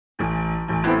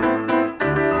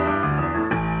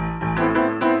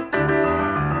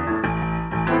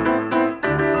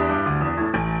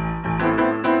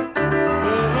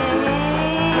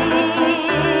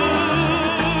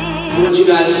want you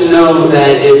guys to know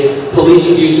that if police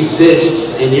abuse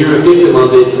exists and you're a victim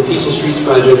of it, the Peaceful Streets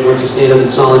Project wants to stand up in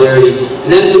solidarity.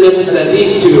 And that's the message that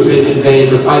these two have been conveying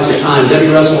for quite some time, Debbie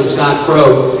Russell and Scott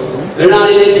Crow. They're not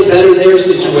in it to better their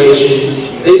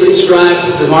situation. They subscribe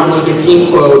to the Martin Luther King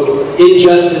quote,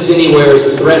 "Injustice anywhere is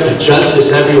a threat to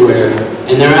justice everywhere."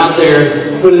 And they're out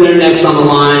there putting their necks on the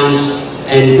lines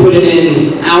and putting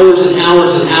in hours and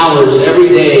hours and hours every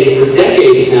day for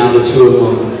decades now, the two of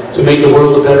them, to make the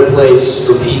world a better place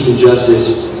for peace and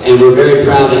justice. And we're very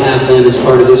proud to have them as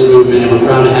part of this movement, and we're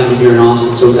proud to have them here in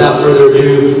Austin. So without further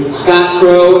ado, Scott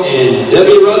Crow and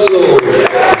Debbie Russell.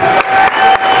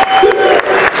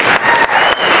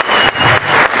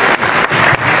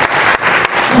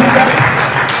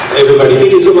 Hey everybody,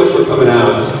 thank you so much for coming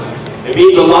out. It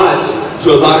means a lot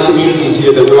to a lot of communities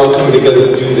here that we're all coming together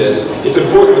to do this. It's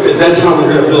important because that's how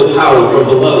we're going to build power from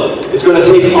below. It's going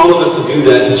to take all of us to do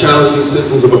that, to challenge these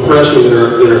systems of oppression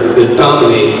that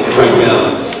dominate right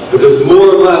now. But there's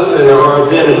more of us than there are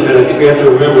then, and I think we have to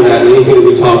remember that in anything that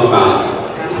we talk about.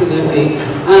 Absolutely.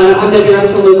 I'm Debbie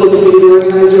Russell, local community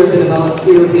organizer. I've been a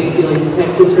volunteer with AC Lake,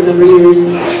 Texas for a number of years.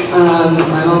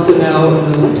 I'm also now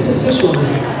an elected official in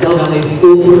the Bell Valley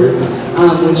School Board,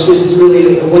 which is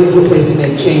really a wonderful place to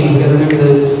make change. We've got to remember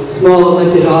those small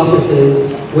elected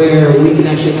offices where we can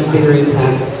actually have bigger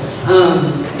impacts.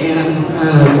 And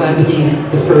I'm glad to be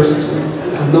the first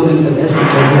moment of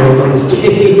estrogen here on the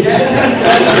stage.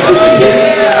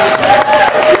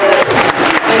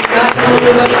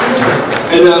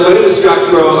 And my name is Scott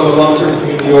Crow. I'm a long-term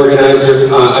community organizer.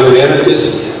 I'm an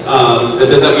anarchist. That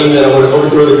does not mean that I want to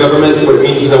overthrow the government. What it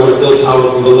means is I want to build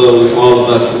power from below with all of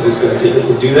us, because it's going to take us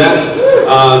to do that.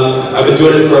 I've been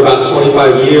doing it for about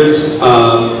 25 years.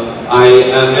 I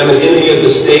am an enemy of the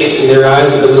state in their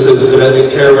eyes. I've been listed as a domestic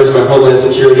terrorist by Homeland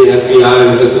Security and FBI.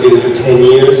 I've investigated for 10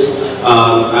 years.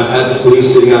 I've had the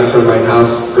police sitting out in front of my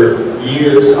house for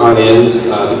years on end.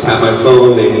 They tap my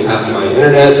phone, they tap my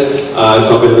internet.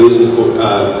 So I've been releasing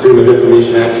the Freedom of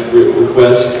Information Act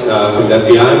request from the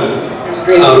FBI.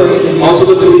 Also,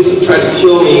 the police have tried to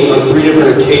kill me on 3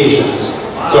 different occasions.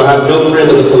 So I have no friend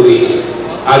of the police.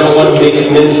 I don't want to make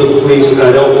amends with the police, and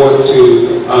I don't want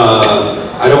to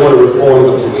reform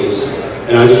the police.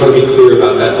 And I just want to be clear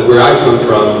about that from where I come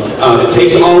from. It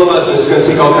takes all of us, and it's going to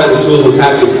take all kinds of tools and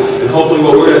tactics. And hopefully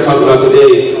what we're going to talk about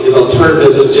today is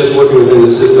alternatives to just working within the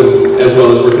system as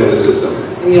well as working in the system.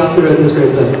 And you also wrote this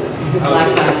great book,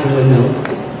 Black Flags and Windmills.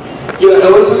 Yeah,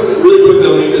 I want to talk really quickly,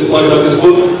 let me just plug about this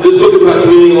book. This book is about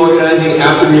community organizing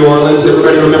after New Orleans.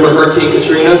 Everybody remember Hurricane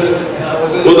Katrina?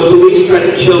 Well, the police tried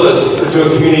to kill us for doing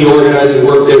community organizing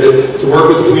work there, to work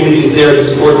with the communities there, to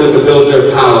support them, to build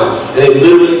their power. And they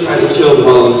literally tried to kill the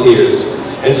volunteers.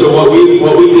 And so what we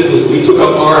did was we took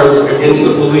up arms against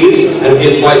the police and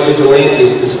against white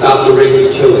vigilantes to stop the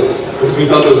racist killings. Because we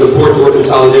felt it was important to work in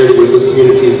solidarity with those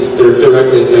communities that are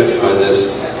directly affected by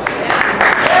this.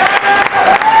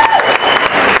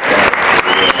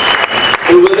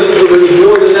 It was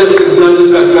more than that, because it's not just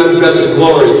about guns, guts, and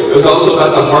glory. It was also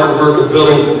about the hard work of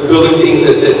building things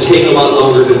that take a lot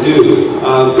longer to do.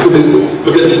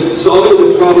 Because solving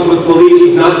the problems with police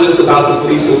is not just about the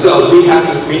police themselves. We have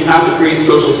to create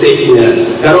social safety nets.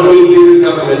 That don't mean bigger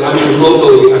government. I mean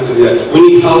locally we have to do that. We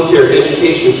need healthcare,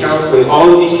 education, counseling,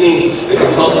 all of these things that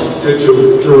can help to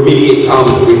remediate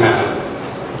problems that we have.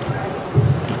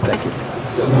 Thank you.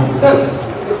 So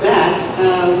with that,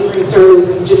 we're going to start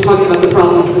with just talking about the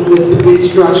problems with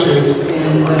police structures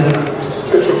and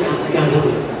structural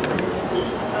accountability.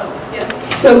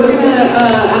 So we're going to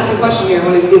ask a question here. I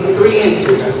want to give 3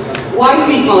 answers. Why do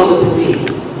we call the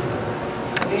police?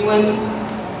 Anyone?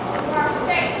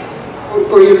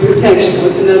 For your protection.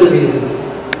 What's another reason?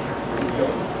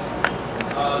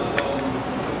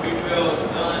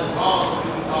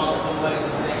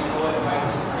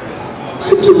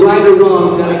 To right or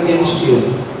wrong done against you.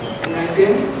 Right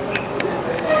there?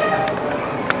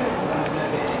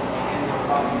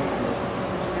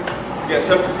 Yeah,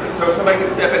 so somebody can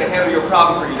step in and handle your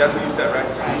problem for you. That's what you said, right?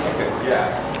 Right. Okay,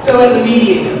 yeah. So as a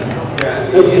mediator? Yeah.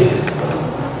 Okay.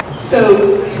 So,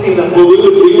 what do you think about that? Well, we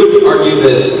would argue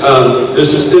that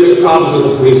there's systemic problems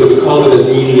with the police, that we call them as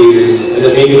mediators, and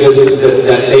that maybe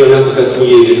that they are not the best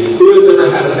mediators. Who has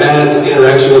ever had a bad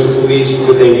interaction with the police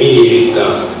that they mediated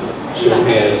stuff? Show of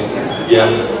hands. Yeah.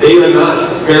 They are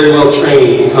not very well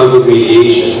trained in conflict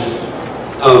mediation.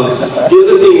 The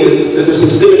other thing is that there's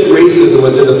systemic racism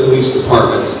within the police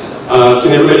department.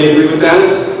 Can everybody agree with that?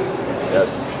 Yes.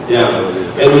 Yeah,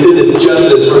 and within the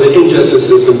justice or the injustice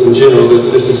systems in general,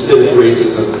 there's systemic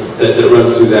racism that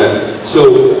runs through that.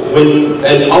 So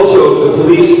and also the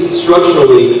police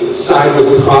structurally side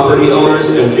with the property owners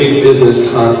and big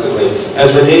business constantly.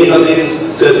 As Renee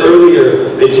Valdez said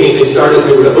earlier, they started,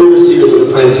 they were the overseers of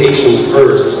the plantations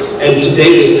first, and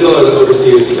today they still are the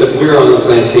overseers, except we're on the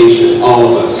plantation,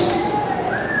 all of us.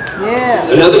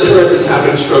 Yeah. Another current that's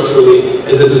happening structurally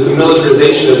is that there's the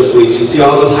militarization of the police. You see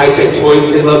all those high-tech toys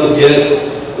that they love to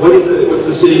get. What's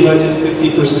the city budget?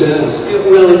 50%?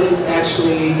 Well, it's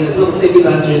actually, the public safety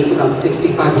budget is about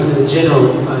 65% of the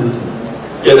general fund.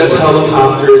 Yeah, that's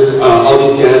helicopters, all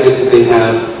these gadgets that they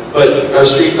have, but our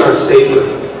streets aren't safer.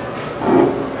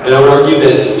 And I would argue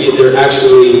that they're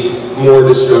actually more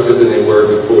destructive than they were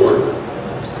before.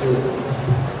 Absolutely.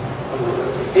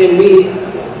 And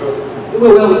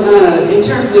in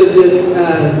terms of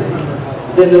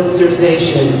the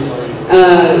militarization,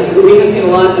 we have seen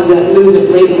a lot of that movement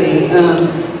lately.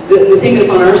 The thing that's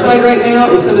on our side right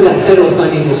now is some of that federal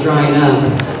funding is drying up.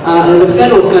 And the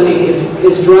federal funding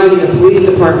is driving the police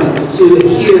departments to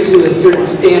adhere to a certain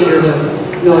standard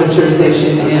of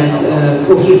militarization and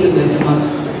cohesiveness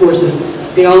amongst forces.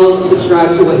 They all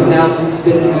subscribe to what's now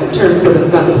been termed for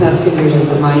about the past 10 years as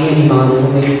the Miami model.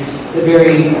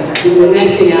 The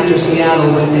next thing after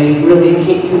Seattle, when they really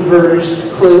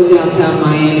converged, closed downtown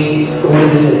Miami for one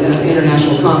of the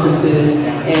international conferences,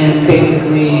 and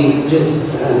basically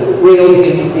just railed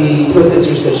against the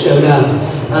protesters that showed up.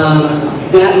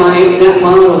 That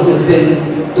model has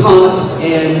been taught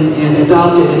and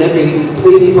adopted in every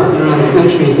police department around the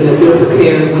country so that they're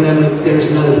prepared whenever there's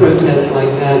another protest like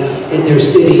that in their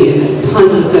city, and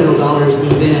tons of federal dollars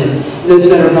move in. And those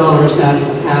federal dollars have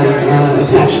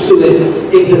attached to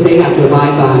it things that they have to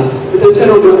abide by. But those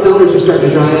federal dollars are starting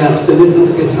to dry up, so this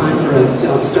is a good time for us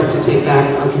to start to take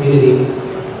back our communities.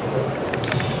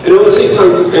 And at the same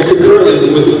time, and concurrently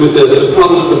with the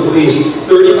problems with the police,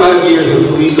 35 years of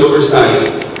police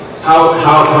oversight,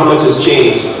 how much has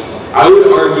changed? I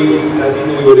would argue, and I think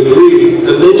we would agree,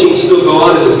 that lynchings still go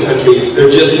on in this country. They're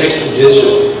just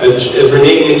extrajudicial, as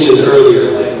Renee mentioned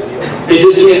earlier. They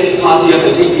just can't posse up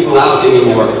and take people out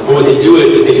anymore. But what they do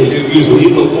is they can use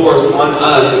lethal force on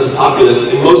us as populace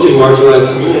in mostly marginalized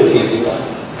communities,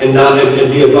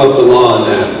 and be above the law on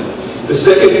that. The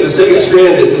second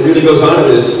strand that really goes on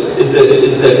in this is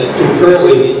that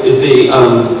concurrently is the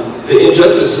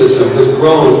injustice system has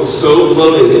grown so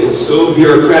bloated and so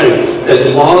bureaucratic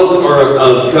that laws are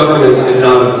of governments and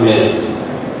not of men.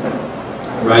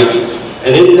 Right?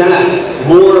 And in that,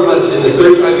 more of us, in the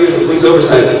 35 years of police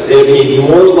oversight, they have made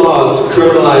more laws to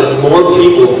criminalize more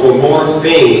people for more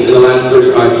things in the last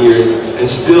 35 years, and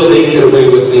still they get away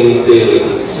with things daily.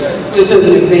 Just as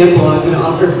an example, I was going to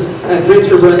offer Grits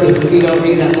for Breakfast. If you don't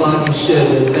read that blog, you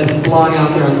should. The best blog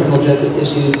out there on criminal justice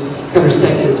issues covers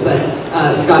Texas, but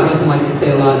Scott Nielsen likes to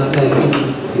say a lot that,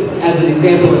 as an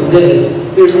example of this,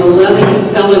 there's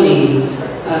 11 felonious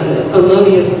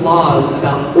laws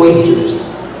about oysters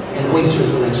and oyster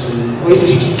collection and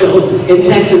oyster spills in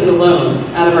Texas alone,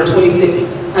 out of our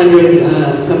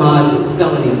 2,600 some odd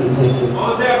felonies in Texas. What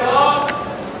was that blog?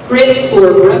 Grits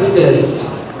for Breakfast.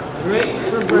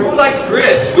 Who likes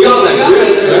grits? We all like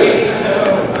grits, right?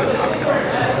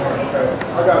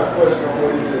 I got a question on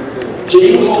what you just said. Can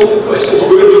you hold the questions?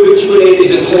 We're going to do a Q&A. They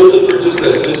just hold it for just a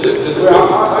I just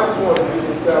want to get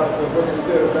this out because what you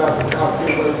said about the cops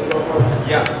here so much.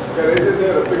 Yeah. Okay, they just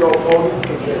had a big old police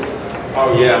convention.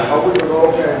 Oh, yeah. A week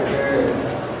ago, okay, and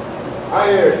I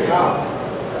had a cop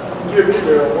give me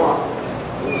marijuana,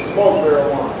 smoke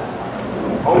marijuana,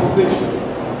 on 6th Street.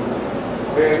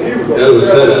 And he was that was a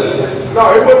setup. No,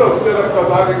 it wasn't a setup because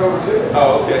I didn't go to jail.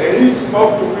 Oh, okay. And he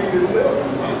smoked the weed himself.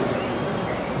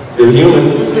 They're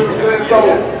human. You see what I'm saying? So,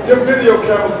 them video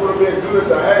cameras would have been good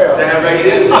to have. To have right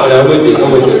in? Oh, I'm with you.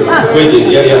 I'm with you. With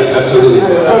you. Yeah, absolutely.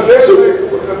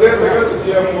 Because they take us to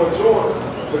jail for a joint,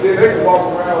 but then they can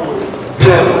walk around with it.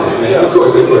 Yeah, of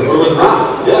course, or with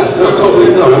rock. Yeah, no,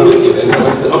 totally. No, I'm with you. And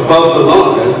above the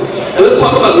law, man. And let's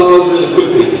talk about laws really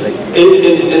quickly.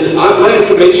 In my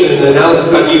estimation and the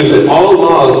analysis I've used, that all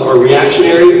laws are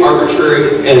reactionary,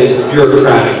 arbitrary, and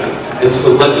bureaucratic, and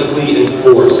selectively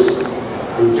enforced.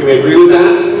 Can we agree with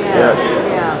that?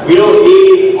 Yeah. We don't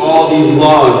need all these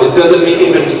laws. It doesn't make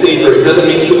anybody safer. It doesn't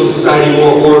make civil society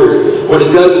more ordered. What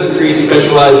it does is it creates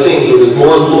specialized things where there's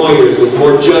more lawyers, there's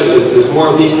more judges, there's more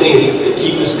of these things that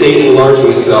keep the state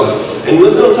enlarging itself. And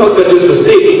let's not talk about just the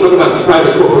state, let's talk about the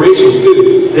private corporations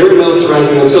too. They're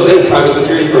militarizing themselves. They have private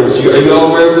security firms. Are you all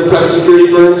aware of the private security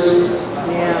firms?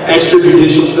 Yeah.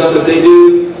 Extrajudicial stuff that they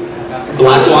do.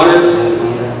 Blackwater.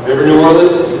 Remember New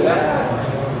Orleans?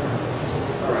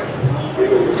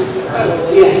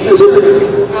 Yes, so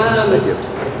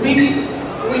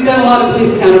we've done a lot of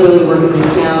police accountability work in this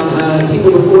town.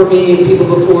 People before me and people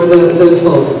before those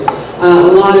folks. A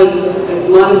lot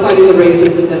of fighting the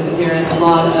racism that's inherent. A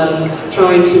lot of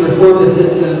trying to reform the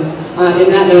system. In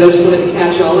that note, I just wanted to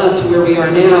catch y'all up to where we are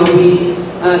now. We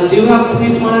do have a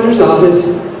police monitor's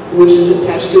office, which is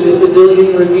attached to the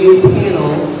civilian review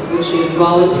panel, which is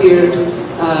volunteers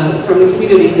from the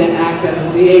community that act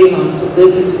as liaisons to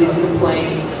listen to these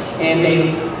complaints and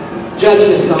make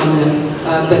judgments on them,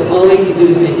 but all they can do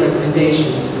is make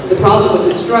recommendations. The problem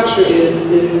with the structure is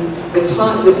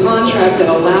the contract that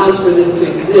allows for this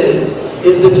to exist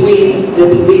is between the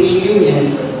police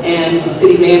union and the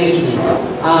city management.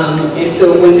 And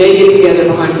so when they get together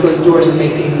behind closed doors and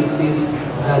make these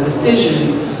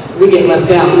decisions, we get left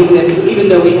out, even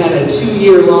though we had a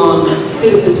 2-year-long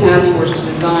citizen task force to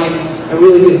design a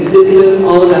really good system.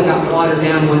 All of that got watered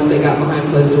down once they got behind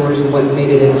closed doors and what made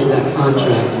it into that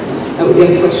contract. Do we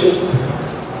have a question?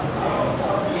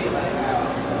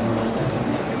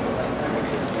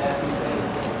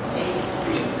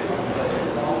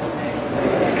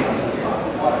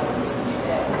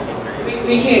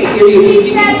 We can't hear you. He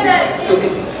said that.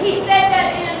 Okay. He said that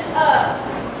in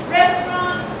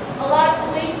restaurants, a lot of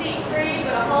police eat free,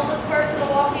 but a homeless person will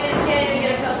walk in and can't even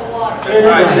get a cup of water. That's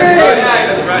right.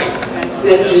 That's right.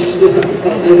 That just is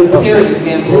an apparent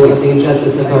example of the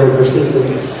injustice of our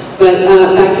system. But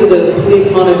back to the police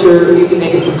monitor, you can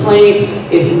make a complaint.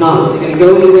 It's not really going to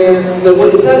go anywhere. But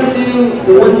what it does do,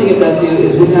 the one thing it does do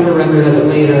is we have a record of it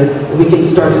later. We can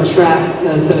start to track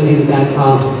some of these bad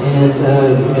cops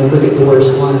and look at the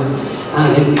worst ones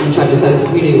and try to decide as a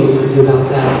community what we can do about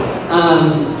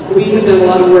that. We have done a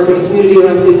lot of work in the community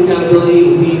around police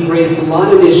accountability. We've raised a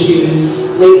lot of issues.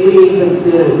 Lately,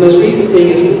 the most recent thing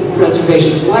is the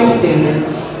preservation of life standard.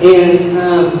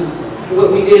 And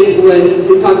what we did was,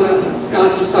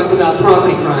 Scott just talked about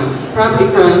property crime. Property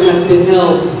crime has been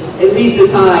held at least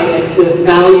as high as the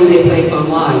value they place on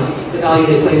life, the value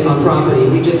they place on property.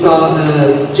 We just saw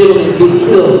a gentleman be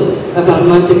killed about a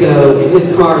month ago in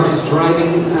his car just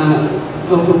driving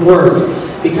home from work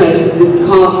because the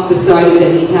cop decided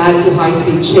that he had to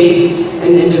high-speed chase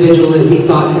an individual that he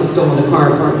thought had stolen a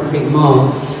car at Barton Creek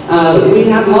Mall. We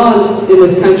have laws in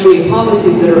this country and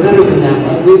policies that are better than that,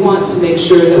 and we want to make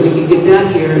sure that we can get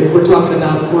that here if we're talking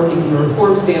about working from a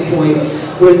reform standpoint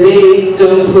where they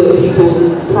don't put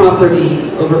people's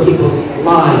property over people's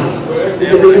lives.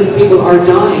 Because innocent people are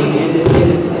dying, and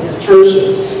it's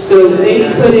atrocious. So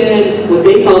they put in what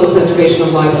they call the preservation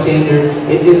of life standard.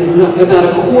 It is about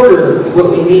a quarter of what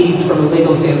we need from a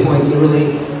legal standpoint to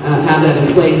really have that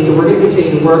in place. So we're going to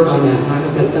continue to work on that, and I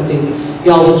hope that's something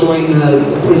y'all will join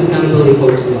the police accountability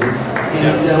folks in.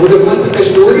 And we'll get one quick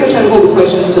question, but we're going to try to hold the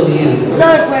questions till the end. It's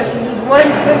not a question, just one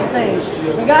quick thing.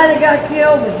 The guy that got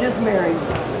killed was just married.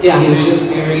 Yeah, he was just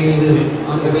married. He was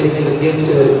on his way to make a gift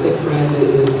to a sick friend.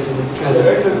 It was a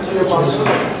tragic situation.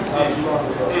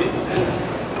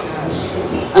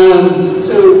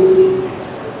 So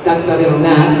that's about it on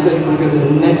that. So we're going to go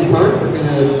to the next part. We're going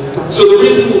to talk. So the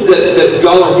reason that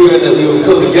y'all are here and that we would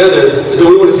come together is that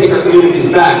we want to take our communities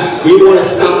back. We want to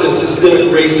stop this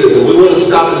systemic racism. We want to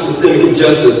stop this systemic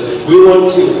injustice. We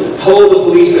want to hold the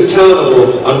police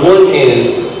accountable on one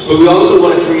hand, but we also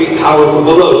want to create power from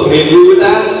below. Can we agree with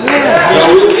that? Yeah.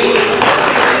 Y'all with me?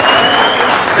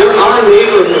 There are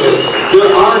neighborhoods. There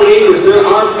are neighbors. There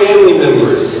are family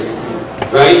members.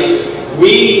 Right?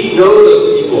 We know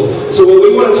those people. So what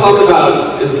we want to talk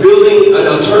about is building an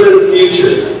alternative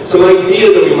future, some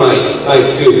ideas that we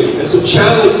might do, and some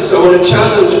challenges. So I want to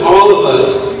challenge all of us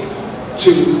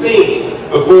to think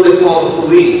before they call the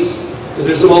police, because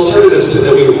there's some alternatives to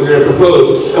that we're going to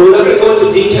propose. And we're not going to go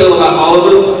into detail about all of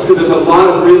them, because there's a lot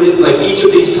of really, each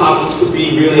of these topics could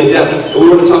be really in depth. But we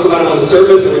want to talk about it on the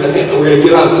surface, and we're going to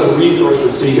give out some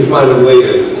resources so you can find them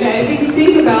later. Yeah, if you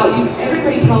think about,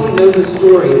 everybody probably knows a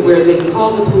story where they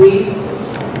called the police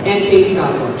and things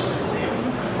got worse.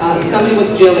 Somebody went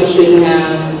to jail that shouldn't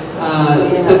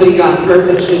have, somebody got hurt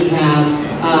that shouldn't have.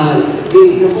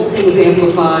 The whole thing was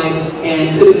amplified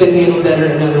and could have been handled better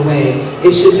another way.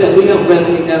 It's just that we don't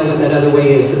readily know what that other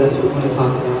way is, so that's what we want to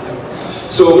talk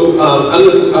about. So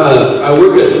I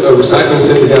work at a recycling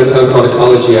center downtown called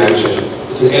Ecology Action.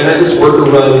 It's an anarchist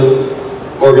worker-run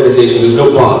organization. There's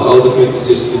no boss. All of us make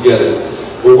decisions together.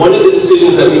 Well, one of the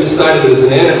decisions that we decided as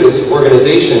an anarchist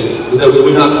organization was that we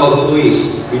would not call the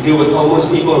police. We deal with homeless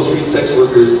people and street sex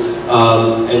workers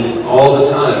and all the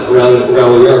time around where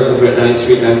we are, because we're at 9th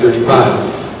Street,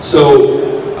 935.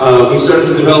 So we started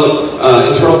to develop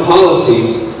internal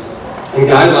policies and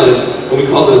guidelines, and we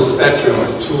called it a spectrum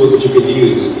of tools that you could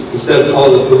use instead of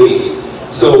calling the police.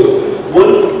 So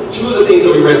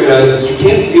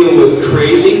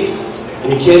crazy,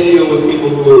 and you can't deal with people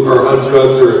who are on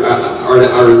drugs or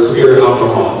are severe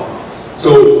alcohol.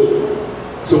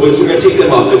 So we're going to take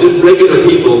them off. But just regular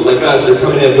people like us, they're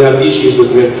coming in, we have issues with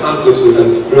them, we have conflicts with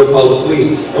them, we don't call the police.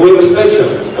 And we have a spectrum.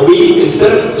 And we,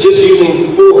 instead of just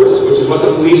using force, which is what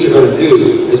the police are going to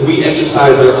do, is we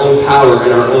exercise our own power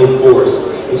and our own force.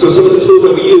 And so some of the tools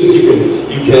that we use,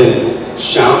 you can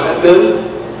shout at them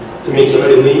to make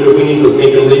somebody leave, or we need to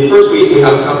make them leave. First, we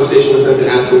have a conversation with them to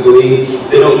ask them to leave.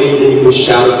 They don't leave, then you can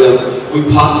shout at them. We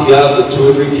posse up, the 2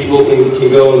 or 3 people can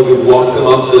go and we walk them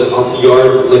off the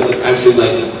yard, like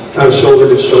kind of shoulder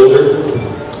to shoulder.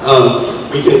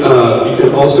 You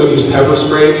can also use pepper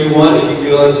spray if you want, if you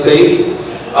feel unsafe.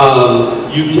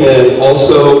 You can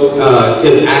also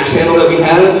get an axe handle that we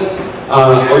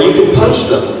have, or you can punch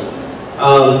them.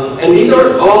 And these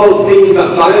aren't all things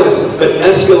about violence, but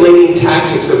escalating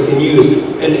tactics that we can use.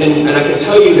 And I can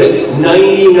tell you that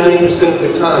 99% of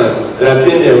the time that I've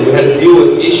been there, we had to deal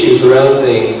with issues around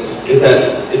things, is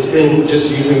that it's been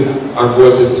just using our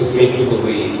voices to make people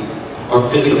leave, or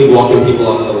physically walking people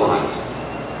off the lot.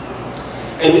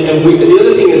 And the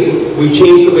other thing is, we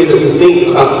changed the way that we think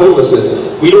about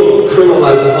homelessness. We don't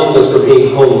criminalize the homeless for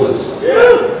being homeless.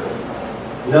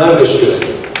 None of us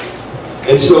should.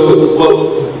 And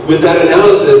so, with that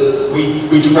analysis,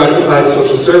 we try to provide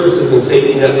social services and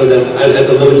safety net for them at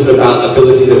the limited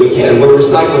ability that we can. We're a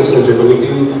recycling center, but we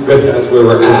do recognize where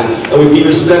we're at. And we be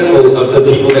respectful of the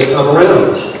people that come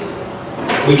around.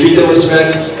 We treat them with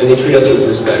respect, and they treat us with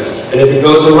respect. And if it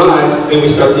goes awry, then we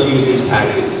start to use these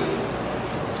tactics.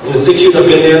 In the 6 years I've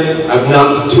been there, I've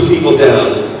knocked 2 people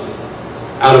down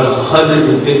out of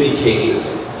 150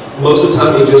 cases. Most of the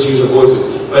time, they just use their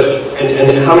voices.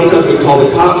 And how many times have we called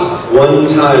the cops? 1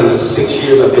 time in the 6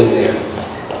 years I've been there.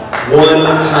 1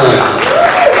 time.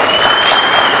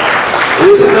 And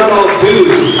this is not all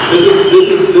dudes.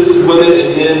 This is women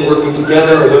and men working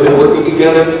together, or women working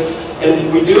together.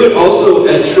 And we do it also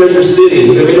at Treasure City.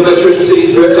 Does anybody know about Treasure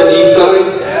City Thrift on the east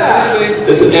side? Yeah.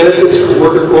 There's an anarchist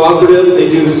worker cooperative. They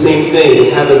do the same thing. They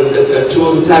have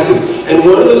tools and tactics. And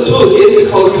one of those tools is to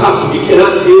call the cops. If you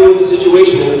cannot deal with the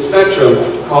situation in the spectrum,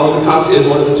 calling the cops is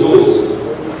one of the tools.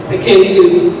 It's akin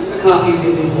to a cop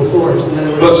using lethal force. In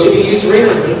other words, it should be used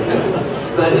rarely.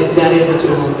 But that is a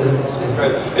tool on the spectrum.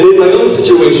 Right. And in my own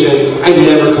situation, I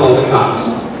never call the cops.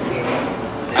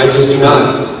 I just do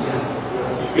not.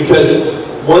 Because,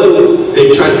 one,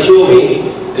 they've tried to kill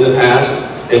me in the past.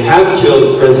 They have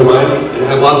killed friends of mine, and I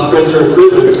have lots of friends who are in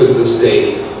prison because of this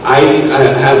state. I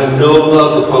have no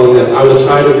love for calling them. I will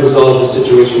try to resolve the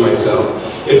situation myself.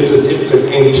 If it's an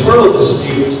internal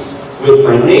dispute with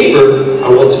my neighbor, I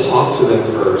will talk to them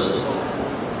first.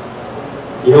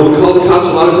 You know, we call the cops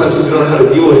a lot of times because we don't know how to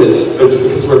deal with it, but it's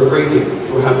because we're afraid to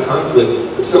have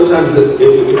conflict. But sometimes if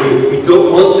we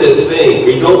don't want this thing,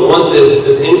 we don't want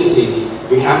this entity,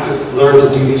 we have to learn to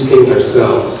do these things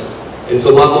ourselves. And it's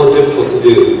a lot more difficult to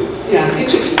do. Yeah,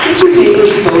 get your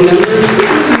neighbor's phone numbers. If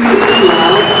the music's too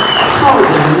loud, call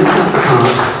them, not the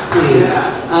cops, please.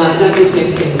 That just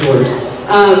makes things worse.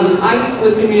 I'm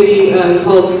with a community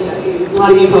called, a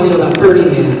lot of you probably know about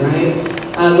Burning Man, right?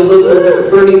 The local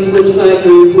Burning Flipside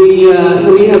group,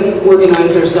 we have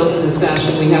organized ourselves in this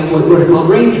fashion. We have what are called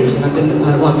Rangers, and I've been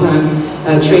a long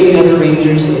time training other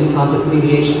Rangers in conflict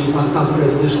mediation and conflict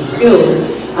resolution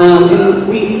skills.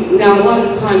 And now a lot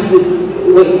of times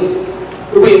the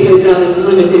way it plays out is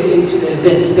limited into the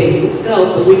event space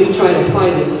itself, but we do try to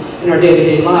apply this in our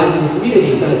day-to-day lives in the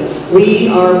community. But we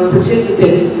are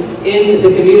participants in the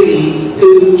community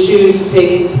who choose to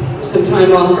take some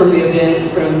time off from the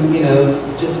event, from, you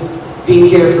know, just being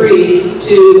carefree,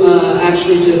 to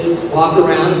actually just walk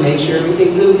around and make sure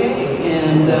everything's okay.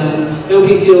 And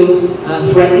nobody feels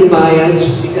threatened by us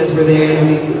just because we're there,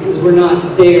 because we're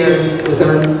not there with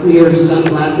our mirrored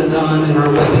sunglasses on and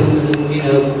our weapons and, you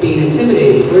know, being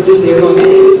intimidated. We're just there going,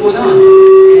 hey, what's going on? And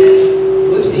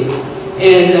whoopsie.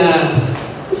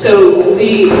 And so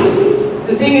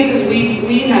the thing is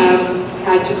we have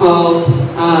had to call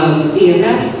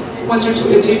EMS once or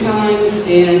a few times,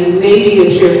 and maybe the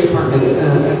Sheriff's Department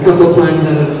a couple of times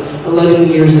out of 11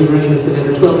 years of running this event,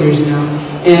 or 12 years now.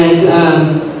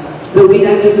 And but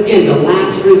that is, again, the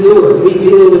last resort. We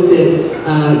deal with it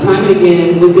time and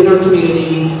again within our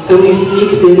community. Somebody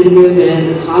sneaks into the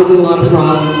event, causing a lot of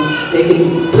problems. They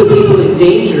can put people in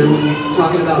danger when you're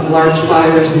talking about large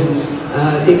fires and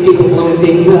I think people blowing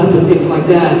things up and things like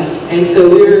that. And so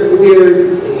we're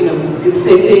you know, do the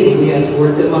same thing. We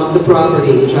escort them off the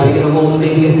property. We try to get a hold of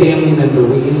maybe a family member.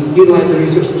 We utilize the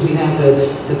resources we have,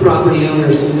 the property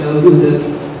owners who know who the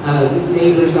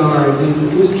neighbors are and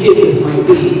whose kid this might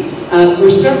be. We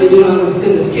certainly do not want to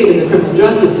send this kid in the criminal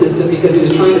justice system because he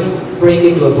was trying to break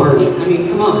into a party. I mean,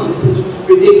 come on, this is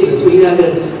ridiculous. We had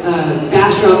the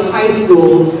Bastrop High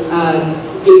School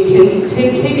gave 10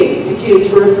 tickets to kids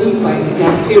for a food fight in the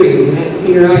cafeteria. We had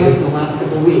senioritis in the last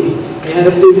couple of weeks. They had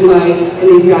a food fight, and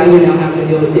these guys are now having to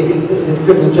deal with tickets in the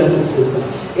criminal justice system.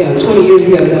 You know, 20 years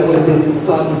ago, that would have been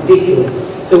thought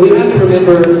ridiculous. So we have to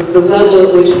remember the level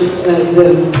at which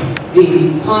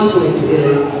the conflict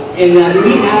is, and that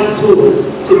we have tools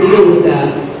to deal with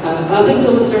that up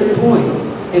until a certain point.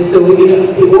 And so we need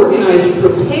to be organized and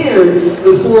prepared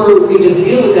before we just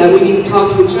deal with that. We need to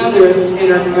talk to each other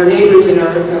and our neighbors and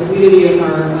our community and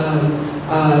our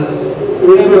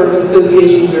whatever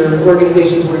associations or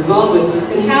organizations we're involved with,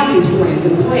 and have these plans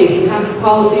in place and have some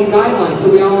policy and guidelines so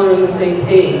we all are on the same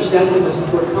page. That's the most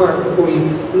important part before you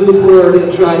move forward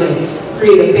and try to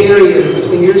create a barrier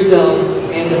between yourselves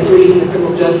and the police and the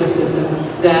criminal justice system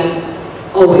that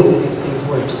always makes things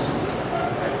worse.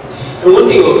 And one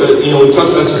thing, we talked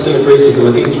about systemic racism.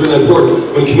 I think it's really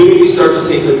important when communities start to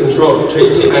take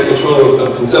back control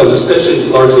of themselves, especially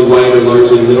largely white or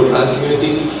largely middle-class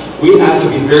communities. We have to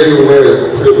be very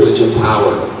aware of privilege and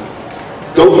power.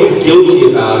 Don't be guilty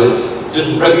about it.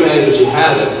 Just recognize that you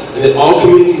have it, and that all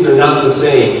communities are not the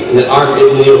same, and that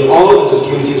all of us as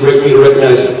communities need to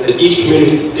recognize that each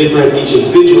community is different, each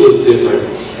individual is different.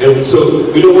 And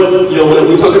so we don't want, when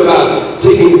we talk about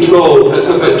taking control, we're not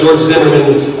talking about George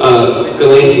Zimmerman,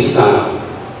 Vigilante style.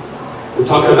 We're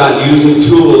talking about using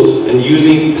tools and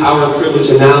using power and privilege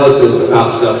analysis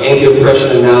about stuff,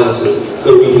 anti-oppression analysis,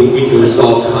 so we can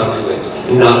resolve conflicts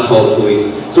and not call the police.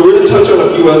 So we're going to touch on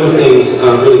a few other things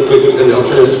really quick within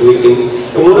alternatives to policing.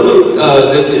 And one of them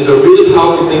that is a really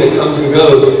powerful thing that comes and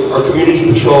goes are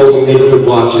community patrols and neighborhood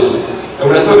watches. And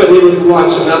when I talk about neighborhood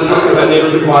watch, I'm not talking about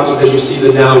neighborhood watches as you see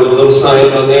them now with a little sign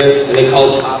on there and they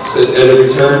call the cops at every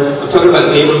turn. I'm talking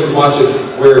about neighborhood watches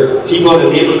where people in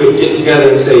the neighborhood get together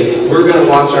and say, we're going to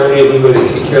watch our neighborhood and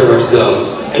take care of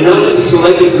ourselves. And not just a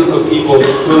selected group of people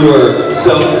who are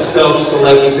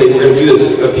self-selecting, say we're going to do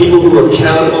this, but people who are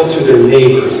accountable to their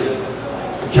neighbors.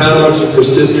 Accountable to their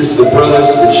sisters, to the brothers,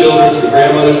 to the children, to the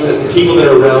grandmothers, to the people that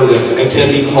are around them and can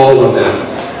be called on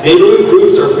that. Neighborhood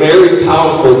groups are very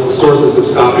powerful sources of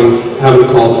stopping, having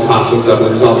to call the cops and stuff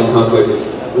and resolving conflicts.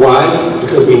 Why?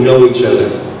 Because we know each other.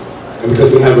 And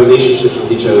because we have relationships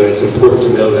with each other, it's important to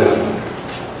know that.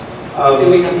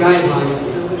 And we have guidelines,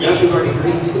 which we've already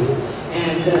agreed to,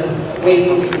 and ways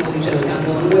that we can hold each other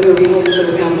accountable. And whether we hold each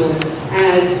other accountable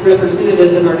as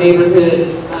representatives of our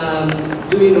neighborhood,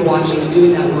 doing the watching,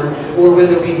 doing that work, or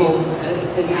whether we hold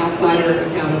an outsider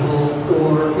accountable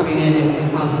for coming in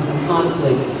and causing some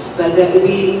conflict. But that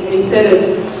we, instead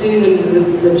of sending them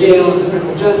to the jail and the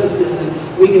criminal justice system,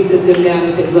 we can sit them down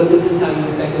and say, look, this is how you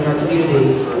affected our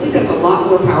community. I think that's a lot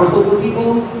more powerful for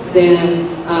people than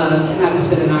having to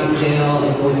spend the night in jail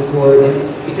and going to court,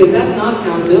 because that's not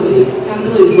accountability.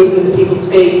 Accountability is looking at the people's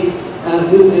face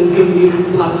whom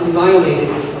you possibly violated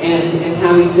and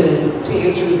having to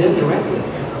answer to them directly.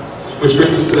 Which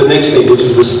brings us to the next thing, which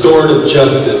is restorative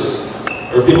justice.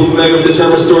 Are people familiar with the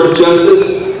term restorative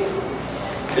justice?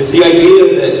 It's the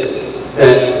idea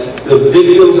that the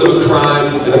victims of a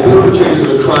crime and the perpetrators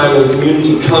of a crime in the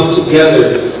community come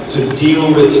together to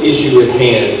deal with the issue at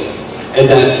hand. And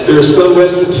that there's some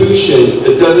restitution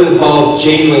that doesn't involve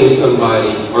jailing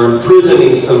somebody or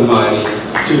imprisoning somebody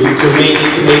to make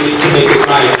it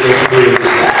right in the community.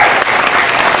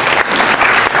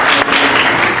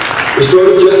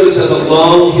 Restorative justice has a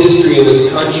long history in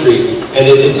this country, and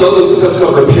it's also sometimes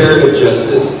called reparative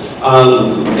justice.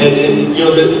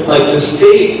 The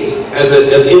state as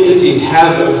entities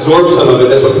have absorbed some of it.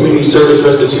 That's what community service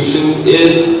restitution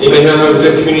is. Anybody heard of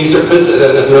the community service, a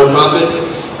nonprofit?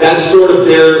 That's sort of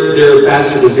their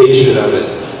bastardization of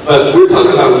it. But we're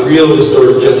talking about real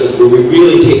restorative justice, where we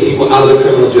really take people out of the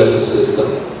criminal justice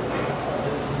system.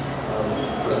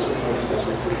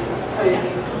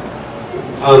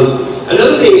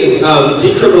 Another thing is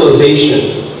decriminalization.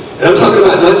 And I'm talking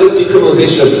about not just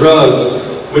decriminalization of drugs,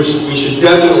 which we should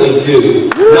definitely do.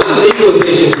 Not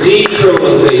legalization,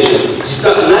 decriminalization.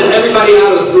 Let everybody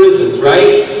out of the prisons,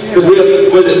 right? Because we have,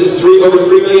 over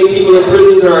 3 million people in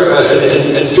prisons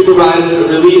and supervised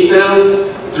release now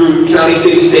through county,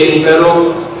 city, state, and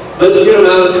federal. Let's get them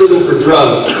out of prison for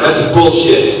drugs. That's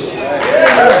bullshit.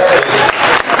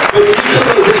 But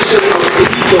decriminalization of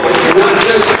people, not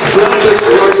just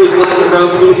largely black and brown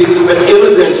communities, but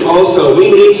immigrants also.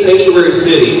 We need sanctuary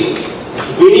cities.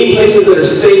 We need places that are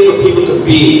safe for people to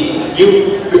be.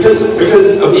 Because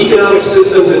of economic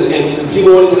systems and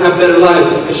people wanting to have better lives,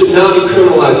 it should not be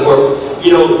criminalized. Or,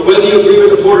 whether you agree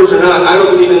with the borders or not, I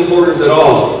don't believe in borders at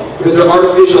all. because they're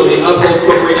artificial, they uphold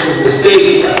corporations in the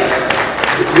state.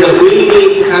 That we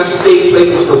need to have safe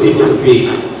places for people to be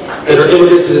that are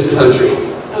immigrants to this country.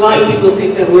 A lot of people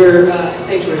think that we're a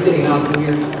sanctuary city in Austin.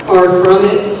 We're far from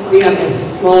it. We have a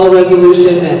small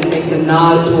resolution that makes a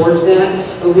nod towards that.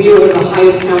 But we are one of the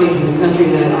highest counties in the country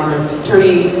that are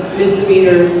turning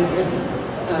misdemeanor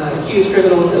accused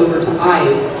criminals over to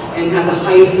ICE and have the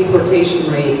highest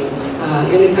deportation rates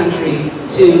in the country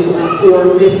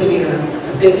for misdemeanor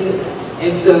offenses.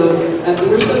 And so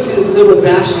we're supposed to be this liberal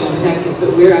bashing in Texas,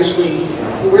 but we're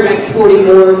exporting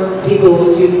more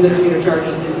people accused of misdemeanor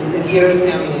charges than Harris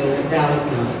County is in Dallas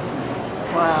County.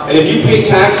 Wow. And if you pay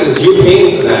taxes, you're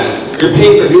paying for that. You're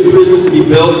paying for new prisons to be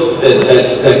built,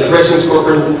 that Corrections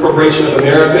Corporation of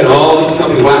America and all these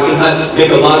companies, Wackenhut,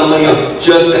 make a lot of money off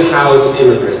just to house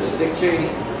immigrants. That's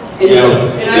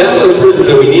the prison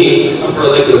that we need for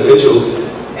elected officials.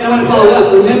 And I want to follow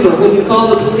up. Remember, when you call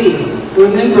the police,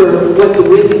 remember what the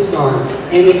risks are.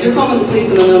 And if you're calling the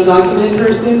police on an undocumented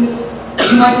person,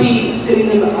 you might be sending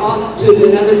them off to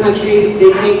another country.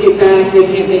 They can't get back. They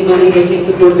can't make money. They can't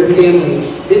support their family.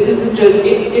 This isn't just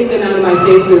get them out of my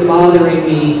face. They're bothering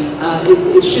me.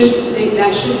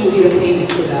 That shouldn't be the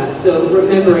payment for that. So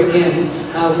remember again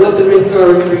what the risks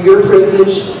are. Remember your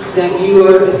privilege, that you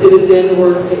are a citizen,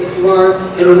 or if you are,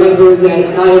 and remember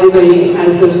that not everybody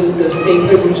has those same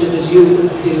privileges as you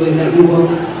do, and that you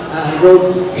won't.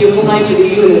 They'll be a little nicer to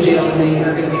you in the jail than they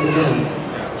are going to be to them.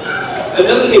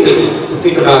 Another thing to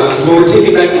think about is when we're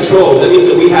taking back control, that means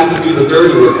that we have to do the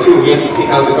dirty work too. We have to take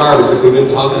out the garbage that we've been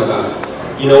talking about.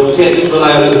 You know, we can't just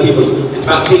rely on other people. It's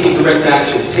about taking direct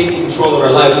action, taking control of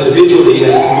our lives individually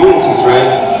and as communities,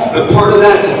 right? But part of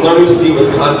that is learning to deal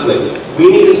with conflict. We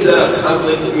need to set up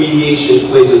conflict mediation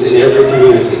places in every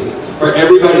community for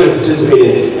everybody to participate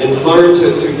in it and learn to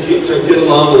get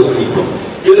along with people.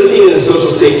 The other thing in the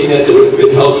social safety net that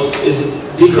would help is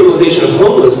decriminalization of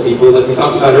homeless people, like we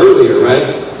talked about earlier,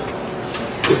 right?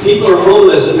 If people are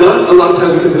homeless, not a lot of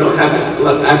times because they don't have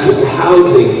access to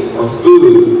housing or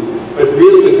food, but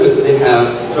really because they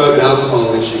have drug and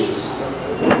alcohol issues,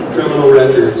 criminal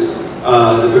records,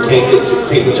 that they can't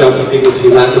get the job with dignity,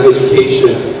 lack of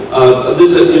education.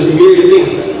 There's a myriad of things.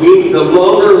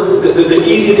 The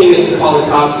easy thing is to call the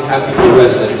cops and have people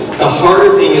arrested. The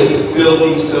harder thing is to build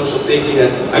these social safety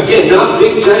nets. Again, not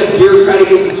big, giant bureaucratic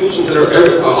institutions that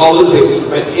are all over the place,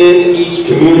 but in each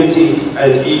community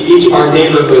and each of our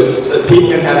neighborhoods, so that people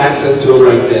can have access to it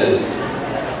right then.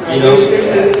 Right. You know?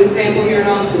 There's an example here in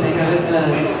Austin. They have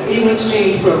an needle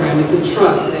exchange program. It's a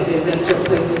truck that is at certain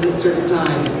places at certain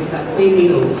times. It's at clean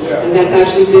needles. And that's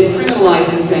actually been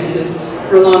criminalized in Texas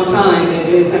for a long time.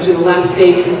 It's actually the last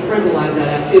state to criminalize that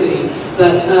activity.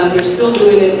 But they're still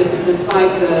doing it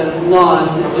despite the laws.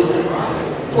 They're just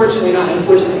fortunately not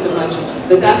enforcing it so much.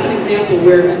 But that's an example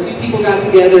where a few people got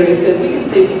together and said, we can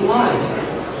save some lives.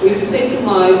 We can save some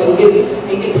lives and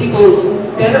get people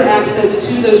better access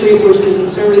to those resources and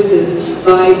services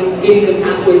by getting them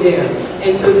halfway there.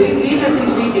 And so these are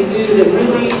things we can do that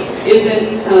really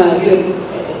isn't going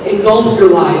to engulf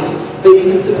your life, but you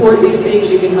can support these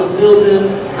things, you can help build them,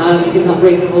 you can help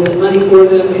raise a little bit of money for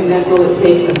them, and that's all it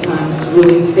takes sometimes to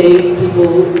really save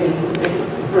people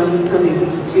from these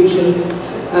institutions.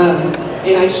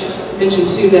 And I should mention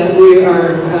too that we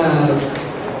are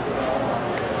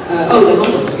the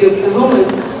homeless, because the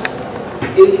homeless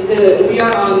we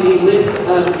are on the list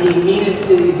of the meanest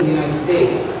cities in the United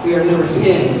States. We are number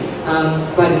 10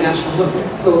 by the National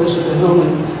Coalition of the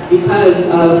Homeless because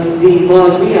of the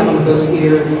laws we have on the books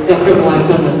here that criminalize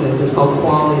homelessness. It's called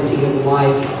quality of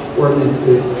life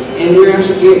ordinances. And we're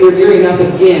gearing up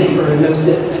again for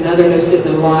another no sit,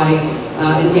 no lie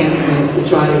enhancement to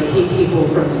try to keep people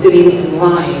from sitting in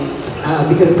line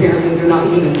because apparently they're not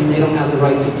humans and they don't have the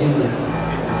right to do that.